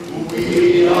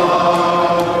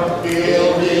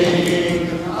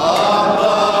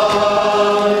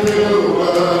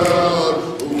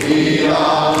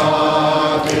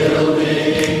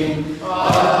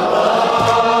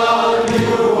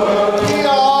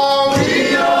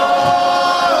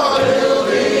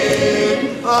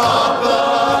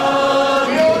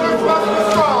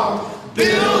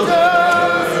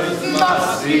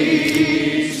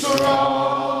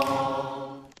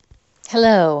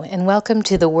and welcome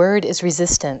to The Word is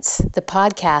Resistance, the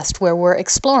podcast where we're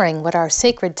exploring what our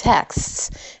sacred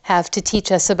texts have to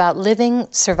teach us about living,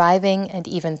 surviving, and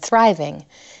even thriving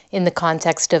in the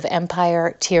context of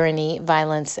empire, tyranny,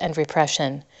 violence, and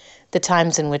repression, the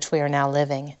times in which we are now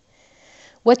living.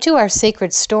 What do our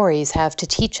sacred stories have to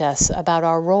teach us about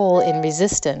our role in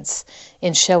resistance,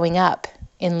 in showing up,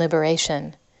 in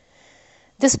liberation?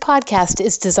 This podcast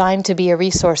is designed to be a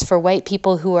resource for white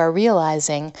people who are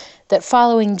realizing that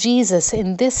following Jesus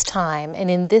in this time and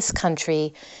in this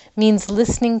country means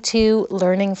listening to,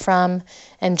 learning from,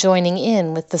 and joining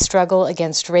in with the struggle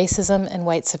against racism and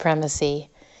white supremacy.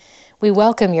 We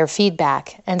welcome your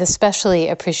feedback and especially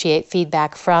appreciate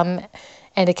feedback from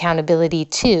and accountability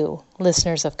to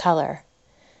listeners of color.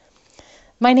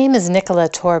 My name is Nicola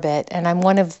Torbett, and I'm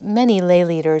one of many lay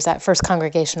leaders at First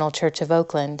Congregational Church of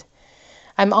Oakland.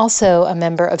 I'm also a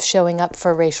member of Showing Up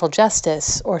for Racial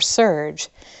Justice, or SURJ,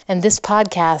 and this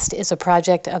podcast is a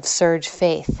project of SURJ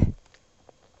Faith.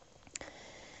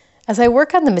 As I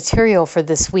work on the material for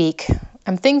this week,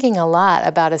 I'm thinking a lot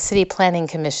about a City Planning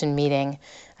Commission meeting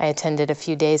I attended a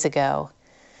few days ago.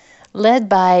 Led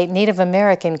by Native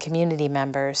American community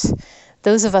members,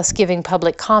 those of us giving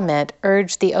public comment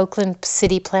urged the Oakland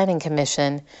City Planning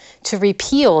Commission to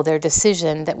repeal their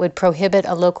decision that would prohibit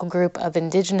a local group of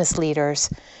indigenous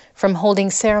leaders from holding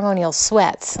ceremonial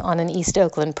sweats on an East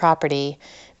Oakland property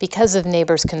because of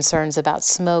neighbors' concerns about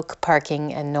smoke,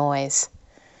 parking, and noise.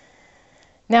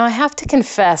 Now, I have to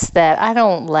confess that I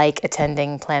don't like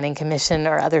attending Planning Commission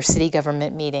or other city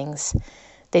government meetings.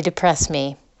 They depress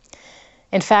me.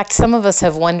 In fact, some of us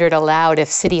have wondered aloud if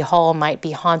City Hall might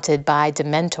be haunted by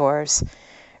dementors.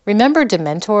 Remember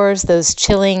dementors, those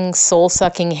chilling,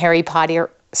 soul-sucking Harry Potter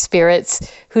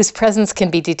spirits whose presence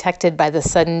can be detected by the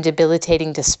sudden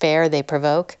debilitating despair they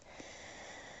provoke?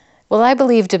 Well, I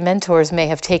believe dementors may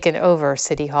have taken over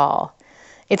City Hall.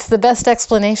 It's the best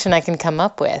explanation I can come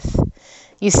up with.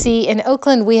 You see, in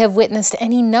Oakland, we have witnessed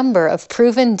any number of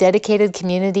proven, dedicated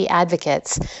community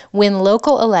advocates win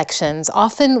local elections,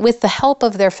 often with the help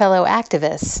of their fellow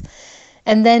activists,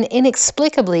 and then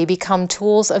inexplicably become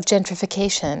tools of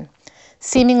gentrification,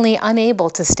 seemingly unable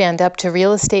to stand up to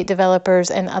real estate developers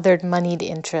and other moneyed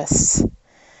interests.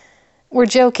 We're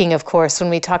joking, of course, when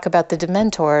we talk about the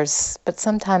dementors, but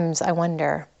sometimes I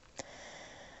wonder.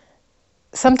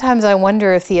 Sometimes I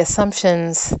wonder if the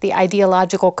assumptions, the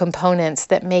ideological components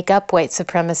that make up white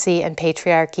supremacy and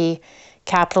patriarchy,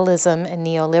 capitalism and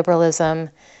neoliberalism,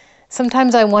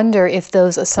 sometimes I wonder if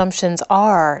those assumptions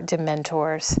are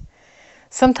dementors.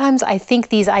 Sometimes I think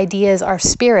these ideas are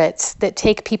spirits that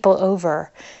take people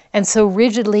over and so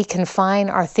rigidly confine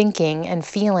our thinking and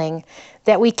feeling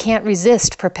that we can't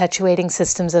resist perpetuating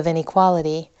systems of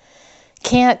inequality,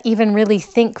 can't even really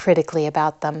think critically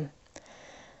about them.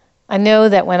 I know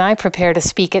that when I prepare to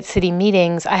speak at city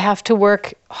meetings, I have to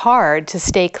work hard to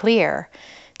stay clear,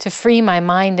 to free my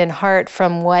mind and heart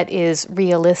from what is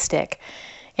realistic.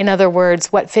 In other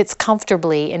words, what fits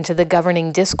comfortably into the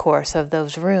governing discourse of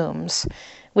those rooms,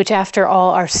 which after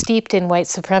all are steeped in white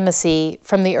supremacy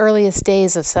from the earliest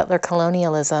days of settler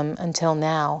colonialism until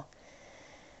now.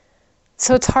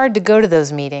 So it's hard to go to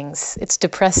those meetings. It's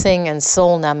depressing and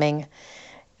soul-numbing.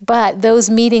 But those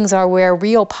meetings are where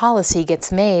real policy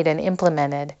gets made and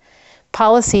implemented,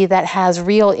 policy that has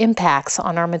real impacts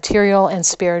on our material and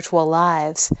spiritual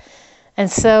lives. And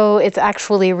so it's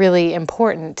actually really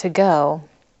important to go.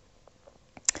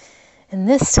 And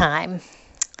this time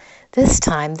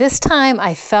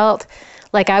I felt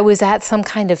like I was at some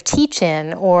kind of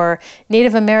teach-in or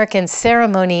Native American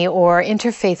ceremony or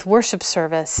interfaith worship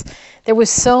service. There was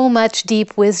so much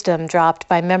deep wisdom dropped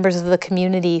by members of the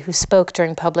community who spoke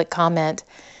during public comment.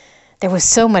 There was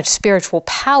so much spiritual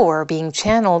power being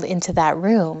channeled into that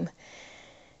room.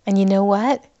 And you know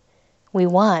what? We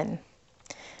won.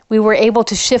 We were able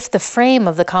to shift the frame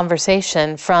of the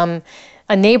conversation from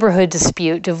a neighborhood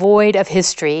dispute devoid of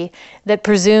history that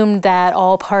presumed that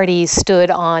all parties stood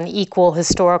on equal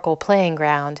historical playing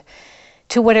ground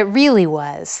to what it really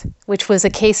was, which was a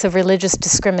case of religious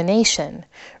discrimination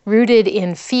rooted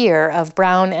in fear of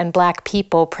brown and black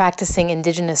people practicing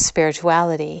indigenous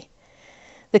spirituality.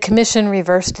 The commission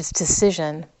reversed its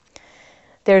decision.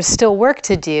 There's still work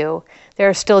to do, there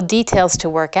are still details to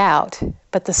work out,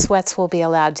 but the sweats will be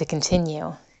allowed to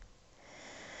continue.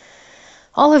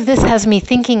 All of this has me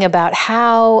thinking about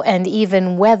how and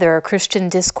even whether Christian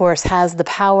discourse has the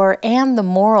power and the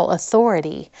moral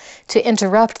authority to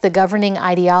interrupt the governing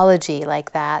ideology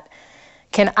like that.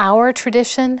 Can our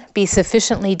tradition be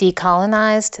sufficiently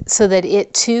decolonized so that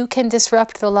it too can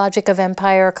disrupt the logic of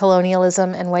empire,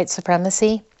 colonialism, and white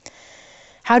supremacy?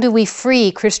 How do we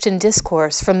free Christian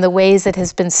discourse from the ways it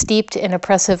has been steeped in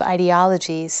oppressive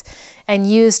ideologies and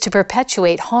used to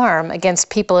perpetuate harm against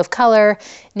people of color,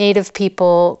 Native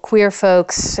people, queer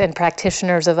folks, and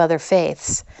practitioners of other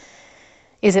faiths?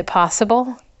 Is it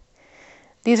possible?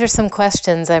 These are some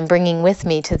questions I'm bringing with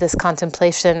me to this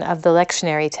contemplation of the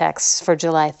lectionary texts for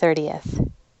July 30th.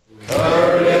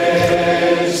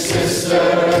 Courage,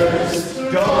 sisters,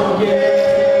 don't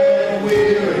get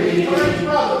weary.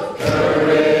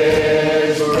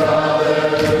 Courage,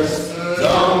 brothers,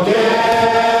 don't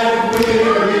get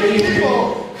weary.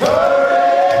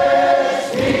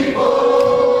 Courage,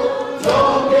 people,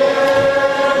 don't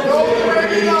get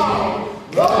weary.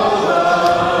 Roll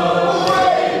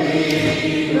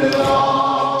away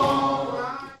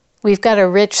belong. We've got a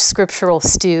rich scriptural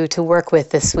stew to work with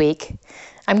this week.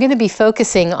 I'm going to be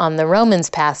focusing on the Romans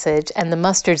passage and the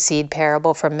mustard seed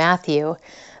parable from Matthew,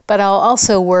 but I'll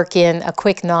also work in a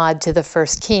quick nod to the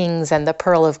First Kings and the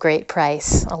pearl of great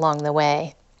price along the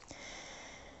way.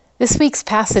 This week's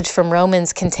passage from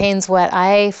Romans contains what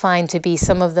I find to be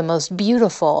some of the most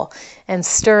beautiful and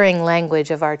stirring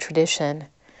language of our tradition.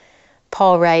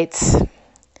 Paul writes,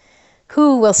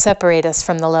 "Who will separate us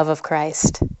from the love of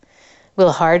Christ?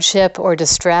 Will hardship or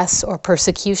distress or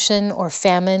persecution or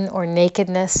famine or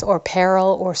nakedness or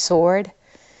peril or sword?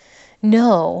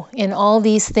 No, in all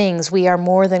these things we are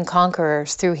more than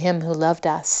conquerors through him who loved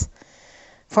us.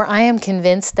 For I am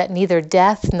convinced that neither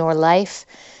death nor life,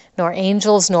 nor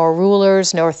angels nor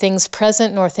rulers, nor things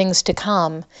present nor things to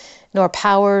come, nor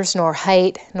powers nor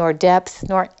height nor depth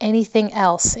nor anything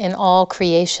else in all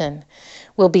creation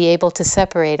will be able to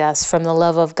separate us from the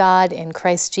love of God in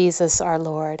Christ Jesus our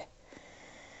Lord."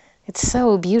 It's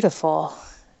so beautiful.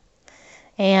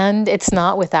 And it's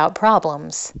not without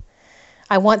problems.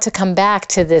 I want to come back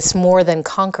to this more than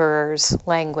conquerors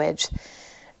language.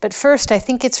 But first, I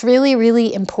think it's really,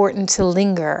 really important to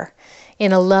linger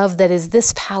in a love that is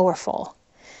this powerful.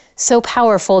 So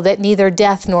powerful that neither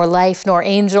death nor life, nor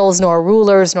angels, nor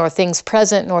rulers, nor things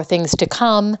present, nor things to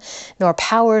come, nor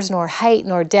powers, nor height,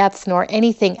 nor depth, nor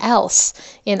anything else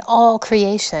in all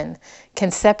creation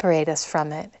can separate us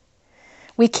from it.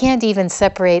 We can't even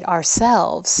separate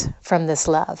ourselves from this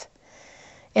love.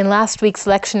 In last week's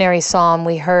lectionary psalm,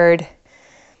 we heard,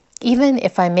 "Even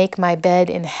if I make my bed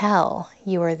in hell,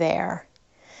 you are there.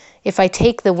 If I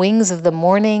take the wings of the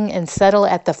morning and settle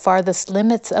at the farthest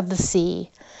limits of the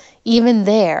sea, even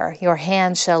there your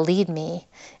hand shall lead me,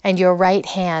 and your right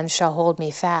hand shall hold me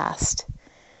fast."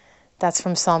 That's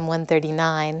from Psalm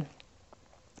 139.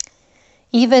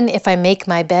 Even if I make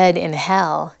my bed in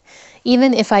hell,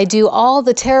 even if I do all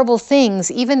the terrible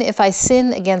things, even if I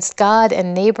sin against God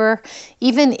and neighbor,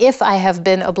 even if I have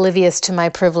been oblivious to my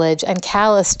privilege and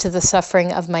callous to the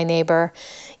suffering of my neighbor,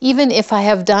 even if I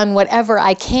have done whatever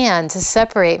I can to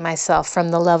separate myself from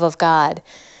the love of God,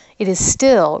 it is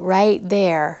still right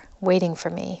there waiting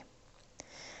for me.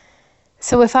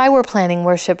 So if I were planning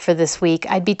worship for this week,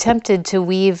 I'd be tempted to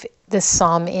weave this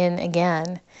psalm in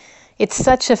again. It's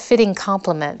such a fitting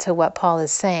complement to what Paul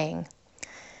is saying.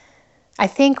 I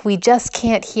think we just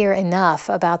can't hear enough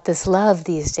about this love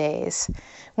these days,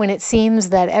 when it seems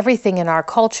that everything in our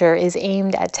culture is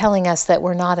aimed at telling us that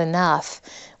we're not enough.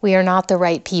 We are not the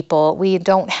right people. We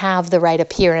don't have the right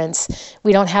appearance.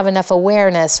 We don't have enough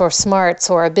awareness or smarts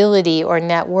or ability or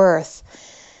net worth.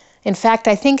 In fact,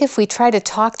 I think if we try to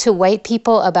talk to white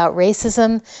people about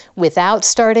racism without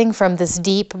starting from this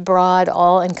deep, broad,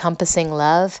 all-encompassing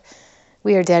love,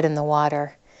 we are dead in the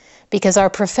water. Because our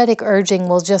prophetic urging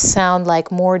will just sound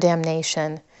like more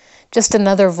damnation, just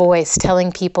another voice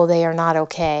telling people they are not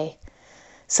okay.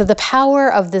 So the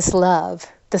power of this love,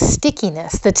 the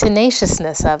stickiness, the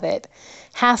tenaciousness of it,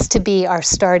 has to be our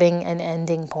starting and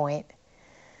ending point.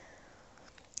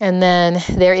 And then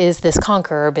there is this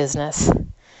conqueror business.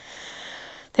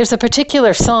 There's a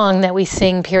particular song that we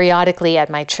sing periodically at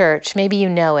my church. Maybe you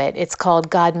know it. It's called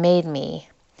 "God Made Me."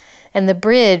 And the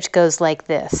bridge goes like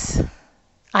this.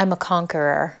 I'm a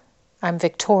conqueror. I'm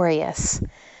victorious.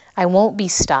 I won't be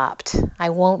stopped. I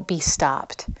won't be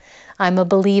stopped. I'm a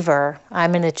believer.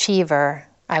 I'm an achiever.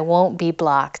 I won't be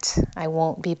blocked. I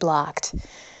won't be blocked.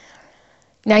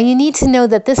 Now you need to know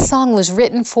that this song was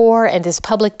written for and is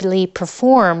publicly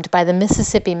performed by the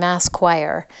Mississippi Mass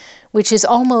Choir, which is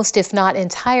almost, if not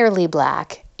entirely,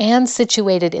 black and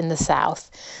situated in the South.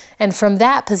 And from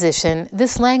that position,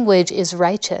 this language is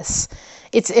righteous.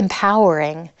 It's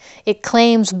empowering. It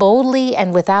claims boldly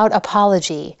and without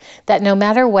apology that no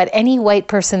matter what any white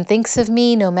person thinks of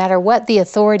me, no matter what the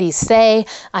authorities say,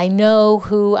 I know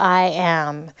who I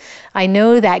am. I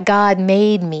know that God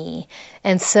made me.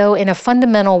 And so in a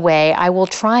fundamental way, I will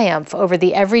triumph over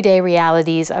the everyday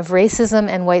realities of racism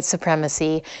and white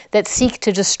supremacy that seek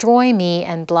to destroy me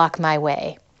and block my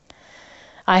way.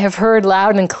 I have heard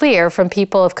loud and clear from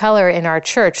people of color in our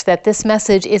church that this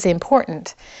message is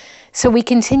important. So we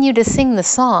continue to sing the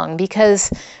song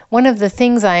because one of the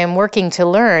things I am working to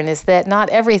learn is that not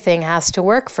everything has to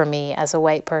work for me as a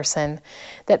white person,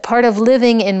 that part of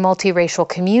living in multiracial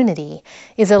community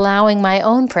is allowing my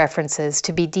own preferences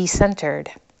to be decentered.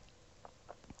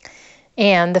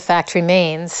 And the fact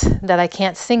remains that I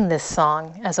can't sing this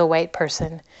song as a white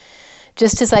person,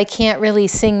 just as I can't really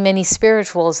sing many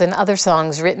spirituals and other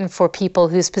songs written for people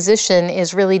whose position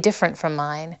is really different from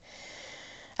mine.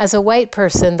 As a white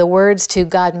person, the words to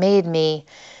God Made Me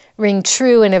ring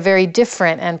true in a very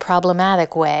different and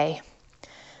problematic way.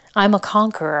 I'm a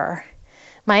conqueror.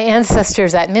 My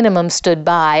ancestors at minimum stood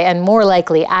by and more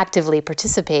likely actively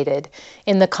participated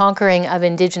in the conquering of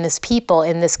indigenous people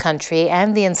in this country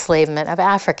and the enslavement of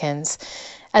Africans,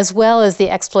 as well as the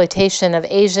exploitation of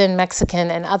Asian, Mexican,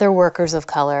 and other workers of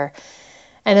color.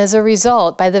 And as a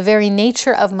result, by the very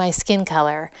nature of my skin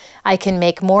color, I can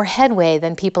make more headway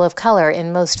than people of color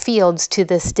in most fields to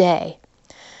this day.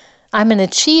 I'm an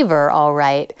achiever, all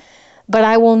right, but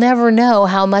I will never know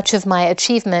how much of my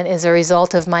achievement is a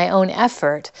result of my own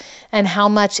effort and how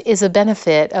much is a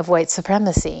benefit of white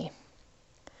supremacy.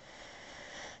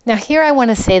 Now here I want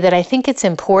to say that I think it's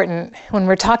important when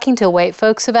we're talking to white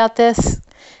folks about this,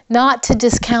 not to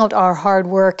discount our hard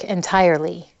work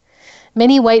entirely.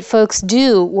 Many white folks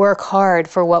do work hard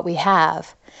for what we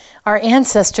have. Our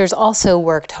ancestors also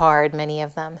worked hard, many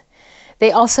of them.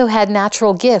 They also had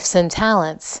natural gifts and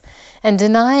talents, and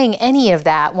denying any of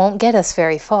that won't get us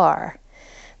very far.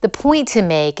 The point to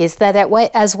make is that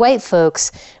as white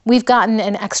folks, we've gotten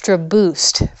an extra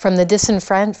boost from the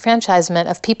disenfranchisement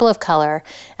of people of color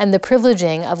and the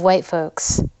privileging of white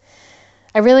folks.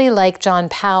 I really like John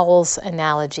Powell's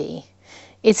analogy.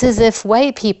 It's as if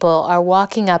white people are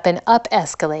walking up an up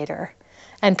escalator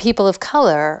and people of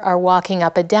color are walking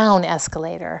up a down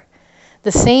escalator.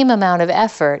 The same amount of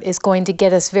effort is going to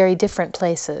get us very different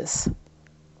places.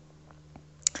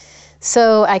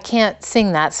 So I can't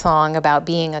sing that song about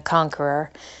being a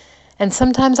conqueror. And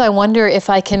sometimes I wonder if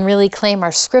I can really claim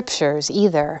our scriptures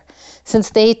either,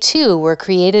 since they too were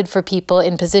created for people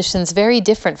in positions very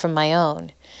different from my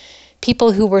own.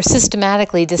 People who were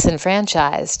systematically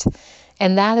disenfranchised.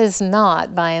 And that is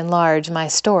not, by and large, my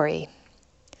story.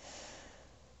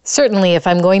 Certainly, if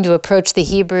I'm going to approach the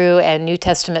Hebrew and New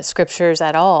Testament scriptures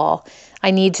at all,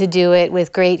 I need to do it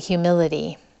with great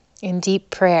humility, in deep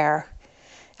prayer,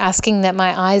 asking that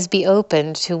my eyes be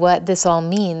opened to what this all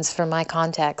means for my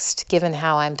context, given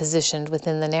how I'm positioned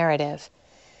within the narrative.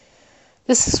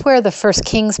 This is where the 1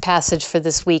 Kings passage for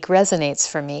this week resonates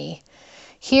for me.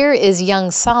 Here is young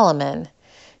Solomon,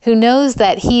 who knows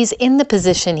that he's in the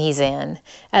position he's in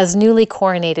as newly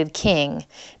coronated king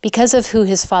because of who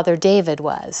his father David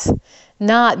was,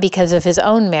 not because of his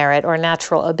own merit or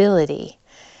natural ability.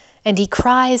 And he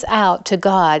cries out to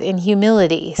God in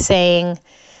humility, saying,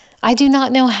 I do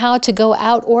not know how to go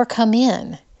out or come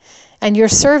in. And your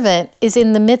servant is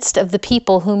in the midst of the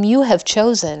people whom you have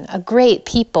chosen, a great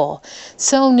people,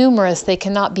 so numerous they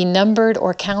cannot be numbered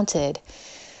or counted.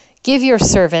 Give your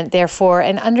servant, therefore,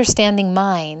 an understanding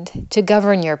mind to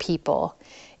govern your people,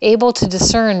 able to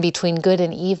discern between good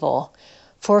and evil.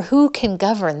 For who can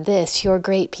govern this, your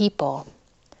great people?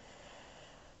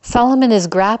 Solomon is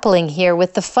grappling here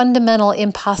with the fundamental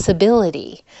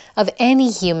impossibility of any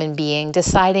human being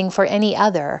deciding for any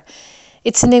other.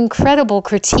 It's an incredible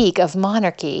critique of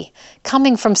monarchy,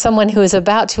 coming from someone who is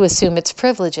about to assume its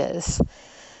privileges.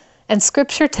 And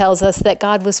Scripture tells us that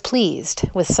God was pleased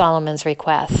with Solomon's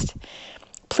request,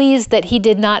 pleased that he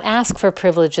did not ask for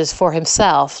privileges for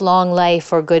himself, long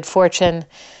life or good fortune,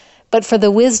 but for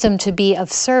the wisdom to be of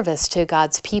service to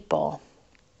God's people.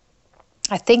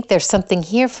 I think there's something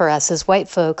here for us as white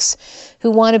folks who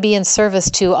want to be in service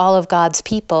to all of God's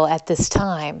people at this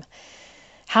time.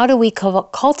 How do we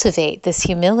cultivate this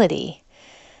humility?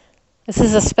 This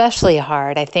is especially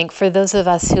hard, I think, for those of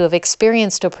us who have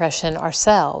experienced oppression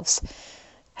ourselves,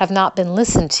 have not been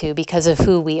listened to because of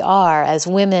who we are as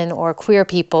women or queer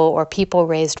people or people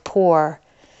raised poor.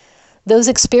 Those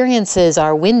experiences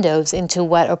are windows into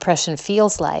what oppression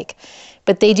feels like,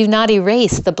 but they do not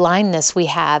erase the blindness we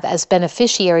have as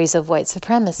beneficiaries of white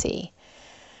supremacy.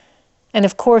 And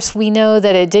of course, we know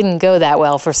that it didn't go that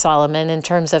well for Solomon in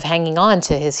terms of hanging on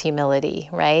to his humility,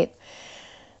 right?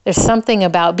 There's something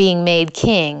about being made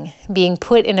king, being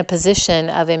put in a position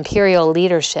of imperial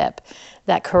leadership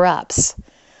that corrupts,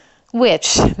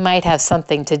 which might have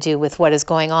something to do with what is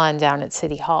going on down at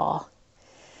City Hall.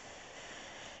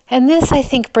 And this, I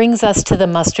think, brings us to the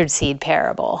mustard seed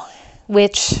parable,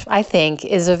 which I think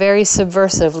is a very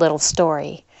subversive little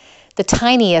story, the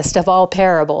tiniest of all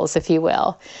parables, if you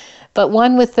will, but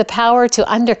one with the power to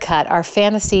undercut our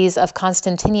fantasies of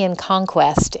Constantinian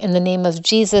conquest in the name of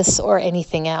Jesus or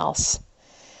anything else.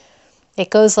 It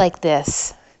goes like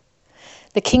this.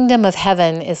 The kingdom of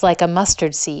heaven is like a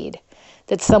mustard seed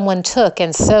that someone took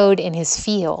and sowed in his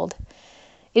field.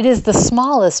 It is the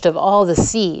smallest of all the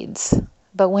seeds,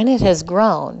 but when it has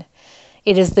grown,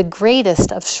 it is the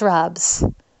greatest of shrubs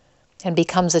and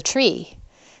becomes a tree,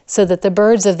 so that the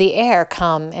birds of the air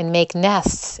come and make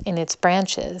nests in its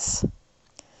branches.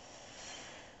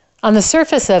 On the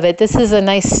surface of it, this is a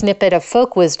nice snippet of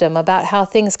folk wisdom about how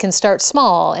things can start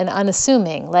small and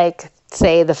unassuming, like,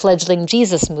 say, the fledgling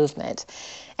Jesus movement,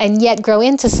 and yet grow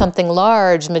into something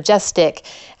large, majestic,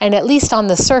 and at least on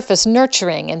the surface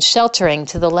nurturing and sheltering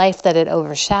to the life that it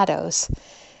overshadows.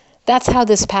 That's how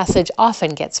this passage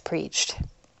often gets preached.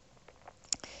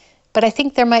 But I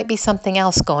think there might be something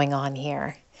else going on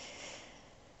here.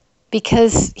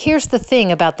 Because here's the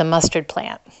thing about the mustard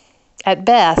plant. At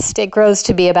best, it grows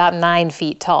to be about 9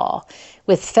 feet tall,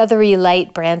 with feathery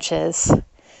light branches.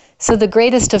 So the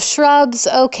greatest of shrubs,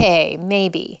 okay,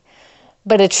 maybe.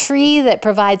 But a tree that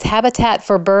provides habitat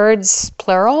for birds,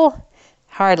 plural?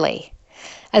 Hardly.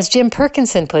 As Jim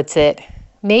Perkinson puts it,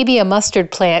 maybe a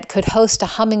mustard plant could host a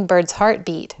hummingbird's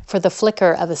heartbeat for the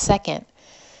flicker of a second,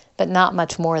 but not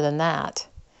much more than that.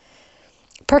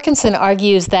 Perkinson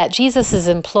argues that Jesus is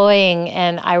employing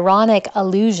an ironic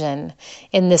allusion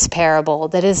in this parable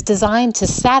that is designed to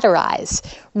satirize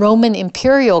Roman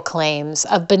imperial claims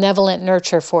of benevolent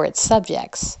nurture for its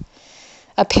subjects,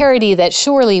 a parody that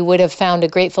surely would have found a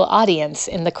grateful audience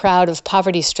in the crowd of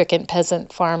poverty-stricken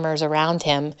peasant farmers around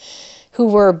him who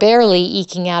were barely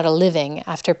eking out a living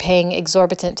after paying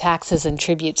exorbitant taxes and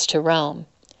tributes to Rome.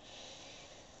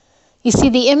 You see,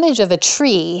 the image of a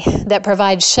tree that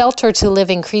provides shelter to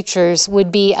living creatures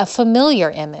would be a familiar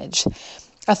image,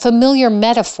 a familiar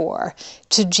metaphor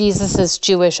to Jesus'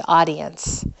 Jewish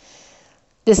audience.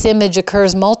 This image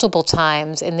occurs multiple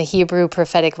times in the Hebrew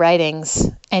prophetic writings,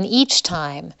 and each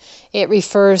time it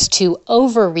refers to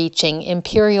overreaching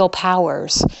imperial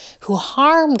powers who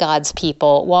harm God's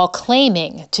people while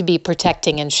claiming to be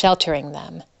protecting and sheltering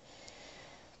them.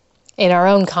 In our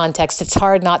own context, it's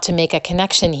hard not to make a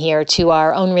connection here to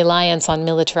our own reliance on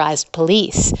militarized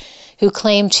police, who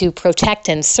claim to protect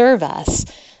and serve us,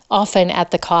 often at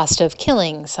the cost of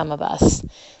killing some of us,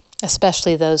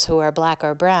 especially those who are black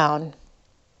or brown.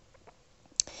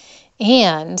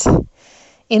 And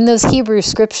in those Hebrew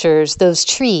scriptures, those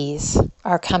trees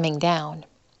are coming down.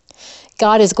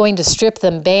 God is going to strip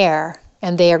them bare,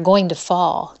 and they are going to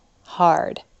fall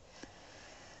hard.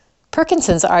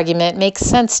 Perkinson's argument makes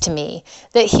sense to me,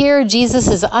 that here Jesus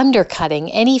is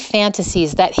undercutting any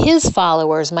fantasies that his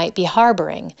followers might be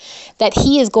harboring, that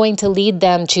he is going to lead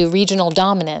them to regional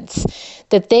dominance,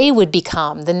 that they would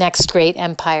become the next great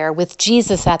empire with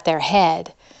Jesus at their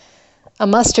head. A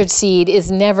mustard seed is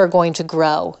never going to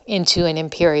grow into an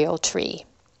imperial tree.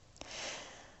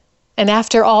 And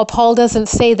after all, Paul doesn't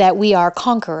say that we are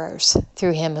conquerors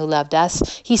through him who loved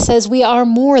us. He says we are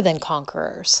more than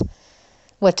conquerors.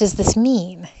 What does this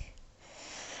mean?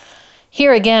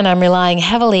 Here again, I'm relying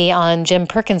heavily on Jim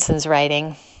Perkinson's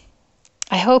writing.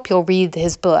 I hope you'll read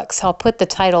his books. I'll put the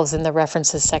titles in the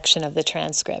references section of the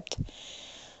transcript.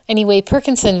 Anyway,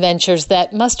 Perkinson ventures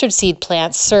that mustard seed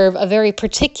plants serve a very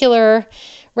particular,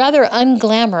 rather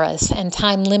unglamorous and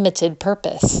time-limited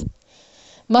purpose.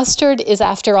 Mustard is,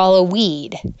 after all, a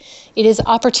weed. It is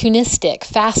opportunistic,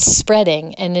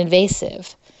 fast-spreading, and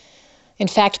invasive. In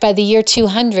fact, by the year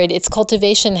 200, its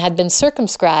cultivation had been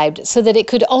circumscribed so that it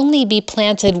could only be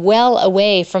planted well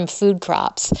away from food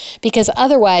crops, because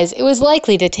otherwise it was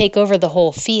likely to take over the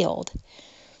whole field.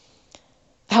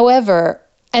 However,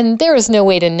 and there is no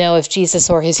way to know if Jesus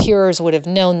or his hearers would have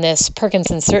known this,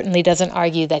 Perkinson certainly doesn't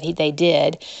argue that they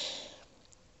did,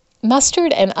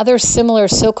 mustard and other similar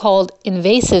so-called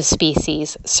invasive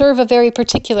species serve a very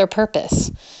particular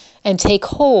purpose and take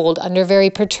hold under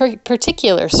very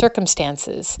particular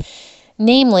circumstances,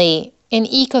 namely in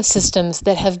ecosystems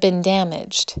that have been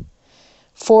damaged,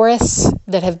 forests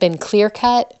that have been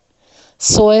clear-cut,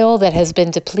 soil that has been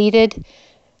depleted,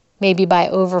 maybe by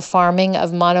over-farming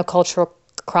of monocultural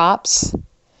crops,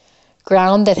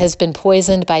 ground that has been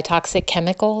poisoned by toxic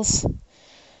chemicals.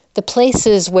 The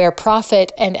places where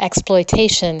profit and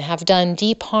exploitation have done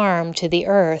deep harm to the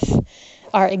earth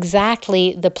are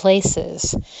exactly the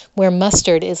places where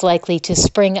mustard is likely to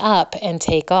spring up and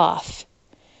take off.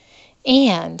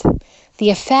 And the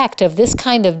effect of this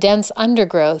kind of dense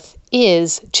undergrowth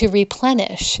is to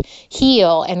replenish,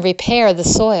 heal, and repair the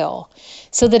soil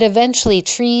so that eventually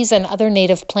trees and other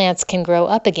native plants can grow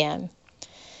up again.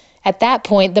 At that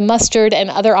point, the mustard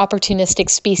and other opportunistic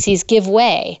species give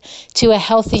way to a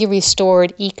healthy,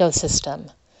 restored ecosystem.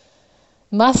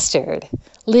 Mustard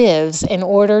lives in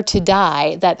order to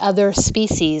die that other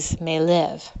species may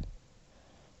live.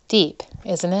 Deep,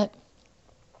 isn't it?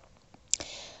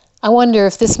 I wonder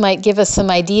if this might give us some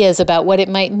ideas about what it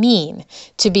might mean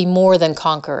to be more than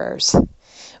conquerors,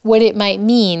 what it might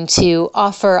mean to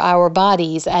offer our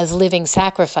bodies as living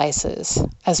sacrifices,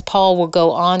 as Paul will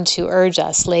go on to urge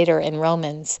us later in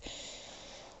Romans.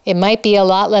 It might be a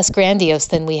lot less grandiose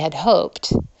than we had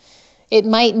hoped. It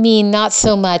might mean not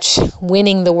so much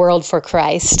winning the world for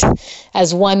Christ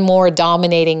as one more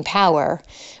dominating power,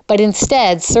 but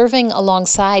instead serving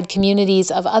alongside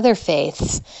communities of other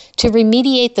faiths to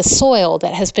remediate the soil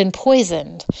that has been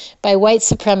poisoned by white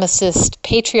supremacist,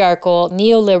 patriarchal,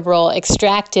 neoliberal,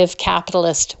 extractive,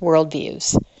 capitalist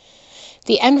worldviews.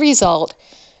 The end result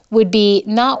would be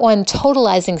not one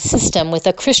totalizing system with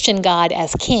a Christian God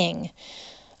as king,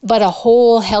 but a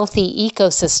whole healthy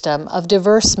ecosystem of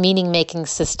diverse meaning-making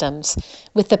systems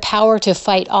with the power to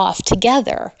fight off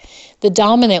together the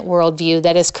dominant worldview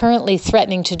that is currently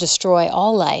threatening to destroy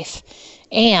all life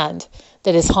and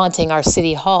that is haunting our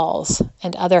city halls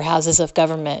and other houses of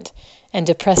government and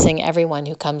depressing everyone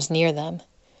who comes near them.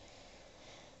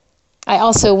 I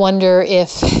also wonder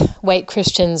if white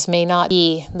Christians may not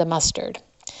be the mustard,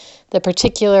 the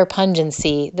particular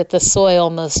pungency that the soil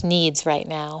most needs right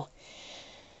now.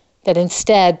 That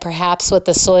instead, perhaps what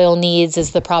the soil needs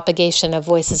is the propagation of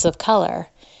voices of color,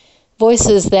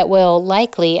 voices that will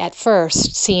likely at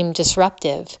first seem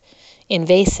disruptive,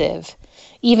 invasive,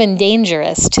 even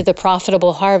dangerous to the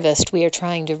profitable harvest we are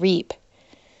trying to reap.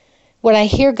 What I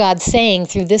hear God saying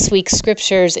through this week's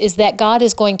scriptures is that God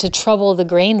is going to trouble the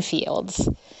grain fields.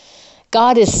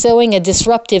 God is sowing a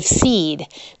disruptive seed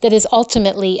that is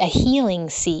ultimately a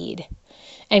healing seed.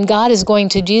 And God is going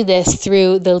to do this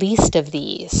through the least of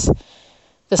these,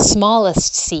 the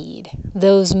smallest seed,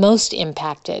 those most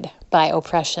impacted by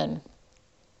oppression.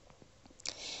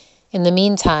 In the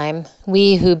meantime,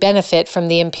 we who benefit from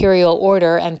the imperial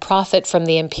order and profit from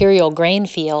the imperial grain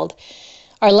field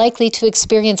are likely to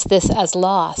experience this as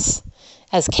loss,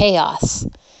 as chaos,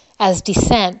 as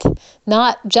descent,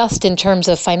 not just in terms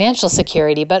of financial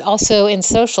security, but also in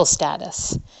social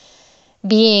status.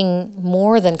 Being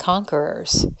more than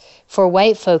conquerors for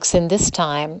white folks in this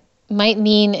time might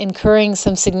mean incurring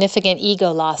some significant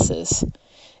ego losses,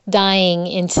 dying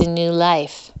into new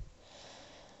life.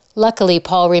 Luckily,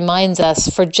 Paul reminds us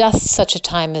for just such a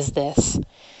time as this,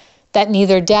 that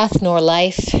neither death nor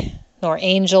life, nor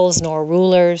angels nor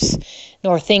rulers,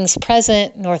 nor things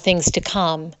present nor things to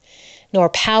come, nor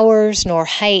powers, nor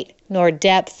height, nor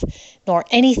depth, nor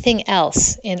anything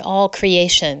else in all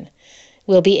creation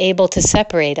will be able to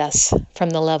separate us from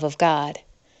the love of God.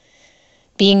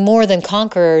 Being more than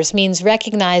conquerors means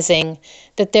recognizing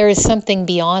that there is something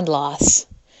beyond loss,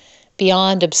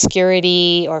 beyond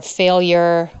obscurity or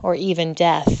failure or even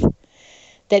death,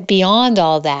 that beyond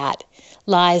all that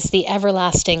lies the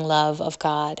everlasting love of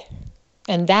God.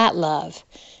 And that love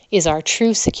is our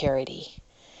true security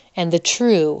and the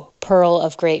true pearl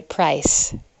of great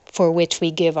price for which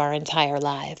we give our entire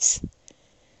lives.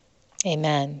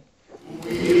 Amen.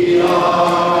 We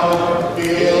are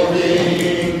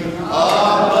building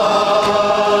a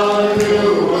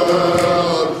new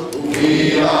world.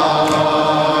 We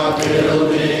are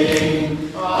building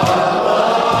a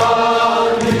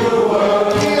new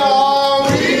world. We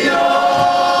are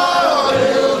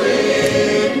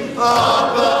building a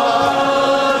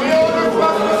new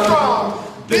world.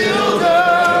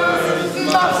 Builders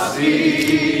must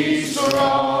be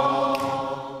strong.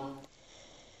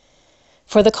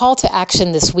 For the call to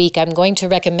action this week, I'm going to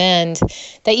recommend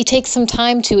that you take some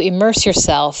time to immerse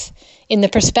yourself in the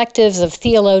perspectives of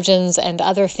theologians and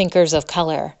other thinkers of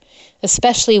color,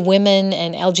 especially women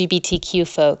and LGBTQ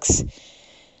folks.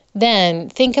 Then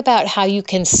think about how you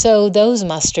can sow those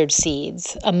mustard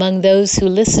seeds among those who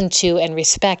listen to and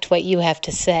respect what you have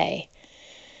to say.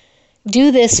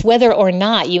 Do this whether or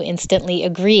not you instantly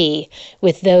agree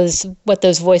with what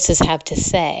those voices have to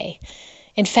say.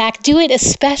 In fact, do it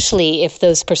especially if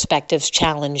those perspectives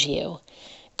challenge you.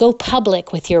 Go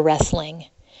public with your wrestling.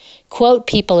 Quote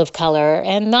people of color,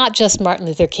 and not just Martin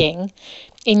Luther King,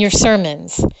 in your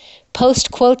sermons.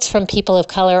 Post quotes from people of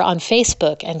color on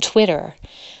Facebook and Twitter.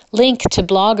 Link to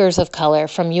bloggers of color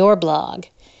from your blog.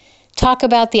 Talk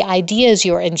about the ideas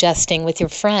you're ingesting with your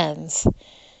friends.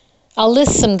 I'll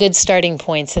list some good starting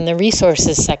points in the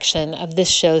resources section of this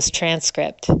show's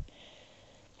transcript.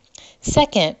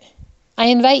 Second, I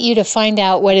invite you to find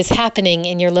out what is happening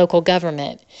in your local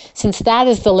government, since that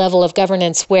is the level of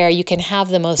governance where you can have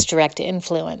the most direct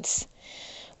influence.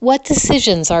 What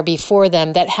decisions are before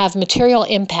them that have material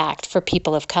impact for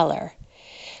people of color?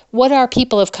 What are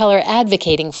people of color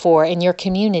advocating for in your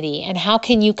community, and how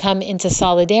can you come into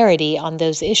solidarity on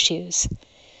those issues?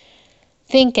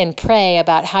 Think and pray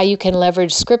about how you can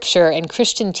leverage scripture and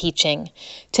Christian teaching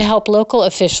to help local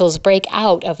officials break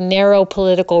out of narrow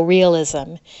political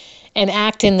realism and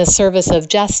act in the service of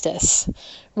justice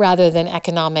rather than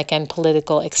economic and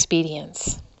political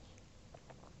expedience.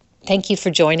 Thank you for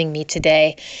joining me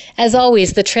today. As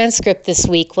always, the transcript this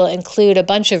week will include a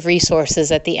bunch of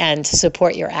resources at the end to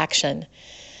support your action.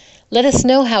 Let us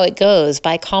know how it goes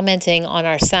by commenting on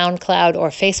our SoundCloud or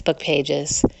Facebook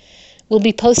pages. We'll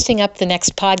be posting up the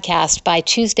next podcast by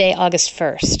Tuesday, August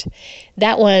 1st.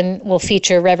 That one will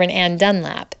feature Reverend Ann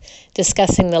Dunlap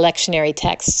discussing the lectionary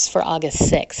texts for August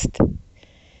 6th.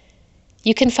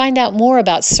 You can find out more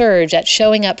about Surge at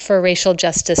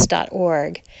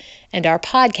showingupforracialjustice.org, and our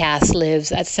podcast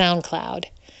lives at SoundCloud.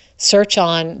 Search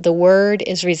on The Word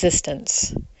is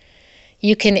Resistance.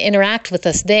 You can interact with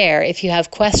us there if you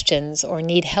have questions or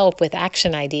need help with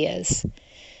action ideas.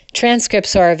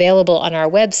 Transcripts are available on our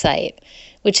website,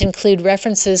 which include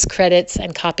references, credits,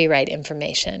 and copyright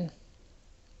information.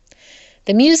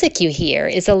 The music you hear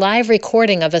is a live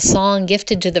recording of a song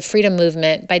gifted to the Freedom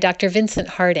Movement by Dr. Vincent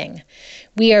Harding.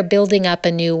 We are building up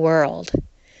a new world.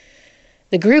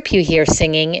 The group you hear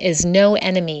singing is No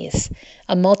Enemies,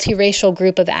 a multiracial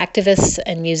group of activists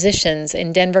and musicians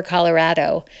in Denver,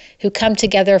 Colorado, who come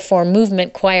together for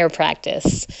movement choir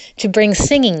practice to bring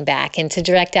singing back into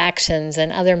direct actions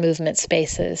and other movement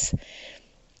spaces.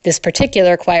 This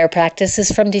particular choir practice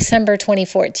is from December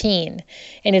 2014,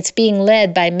 and it's being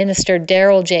led by Minister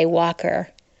Darrell J.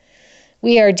 Walker.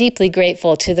 We are deeply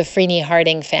grateful to the Freeney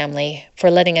Harding family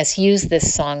for letting us use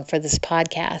this song for this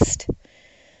podcast.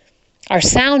 Our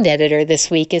sound editor this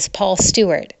week is Paul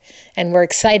Stewart, and we're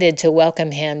excited to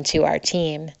welcome him to our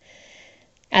team.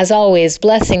 As always,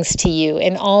 blessings to you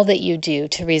in all that you do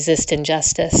to resist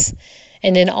injustice,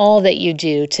 and in all that you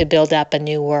do to build up a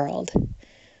new world.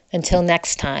 Until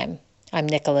next time, I'm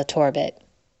Nicola Torbett.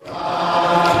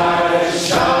 Rise,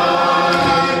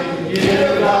 shine,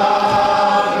 give light.